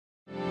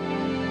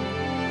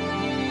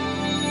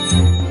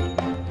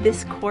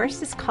This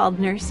course is called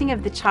Nursing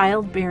of the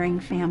Childbearing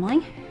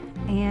Family,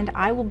 and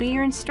I will be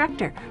your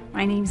instructor.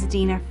 My name's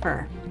Dina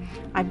Furr.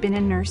 I've been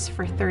a nurse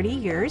for 30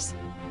 years.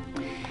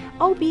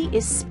 OB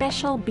is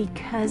special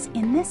because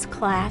in this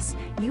class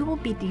you will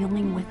be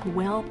dealing with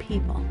well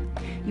people.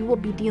 You will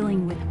be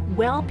dealing with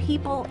well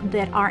people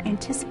that are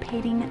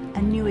anticipating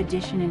a new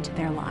addition into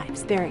their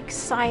lives. They're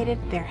excited,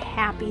 they're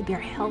happy, they're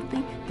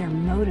healthy, they're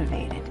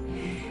motivated.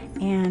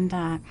 And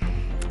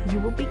you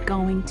will be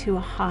going to a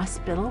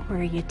hospital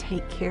where you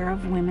take care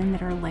of women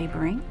that are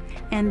laboring,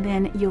 and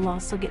then you'll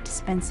also get to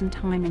spend some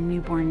time in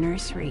newborn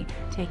nursery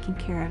taking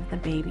care of the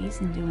babies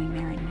and doing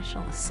their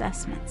initial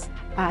assessments.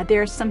 There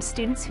are some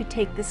students who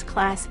take this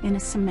class in a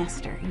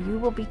semester. You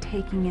will be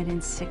taking it in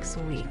 6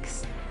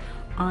 weeks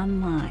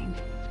online.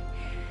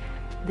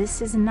 This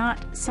is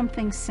not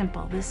something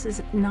simple. This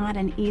is not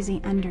an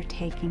easy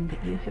undertaking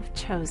that you have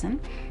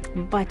chosen,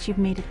 but you've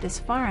made it this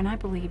far, and I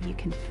believe you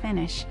can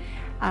finish.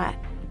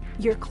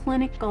 Your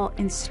clinical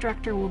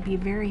instructor will be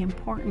very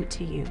important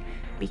to you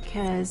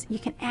because you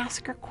can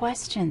ask her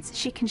questions.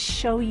 She can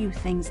show you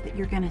things that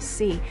you're going to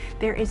see.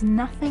 There is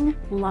nothing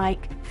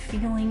like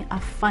feeling a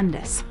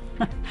fundus.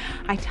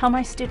 I tell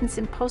my students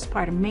in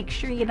postpartum, make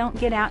sure you don't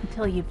get out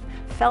until you've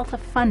felt a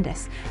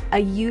fundus, a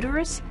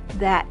uterus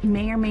that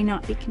may or may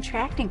not be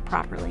contracting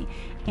properly.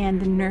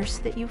 And the nurse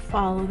that you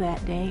follow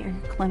that day or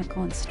your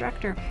clinical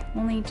instructor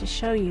will need to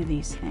show you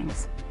these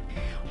things.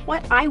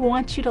 What I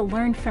want you to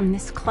learn from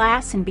this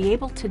class and be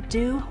able to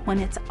do when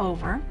it's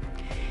over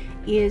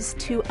is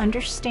to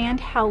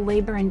understand how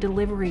labor and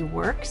delivery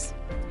works.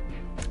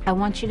 I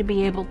want you to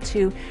be able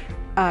to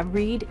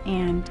read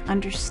and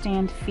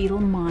understand fetal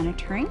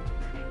monitoring.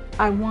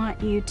 I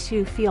want you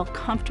to feel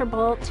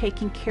comfortable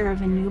taking care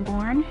of a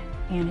newborn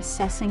and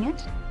assessing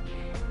it,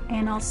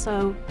 and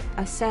also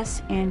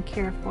assess and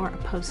care for a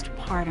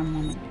postpartum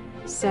woman.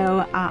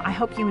 So I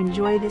hope you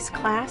enjoy this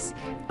class.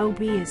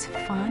 OB is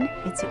fun,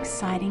 it's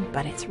exciting,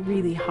 but it's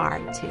really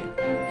hard too.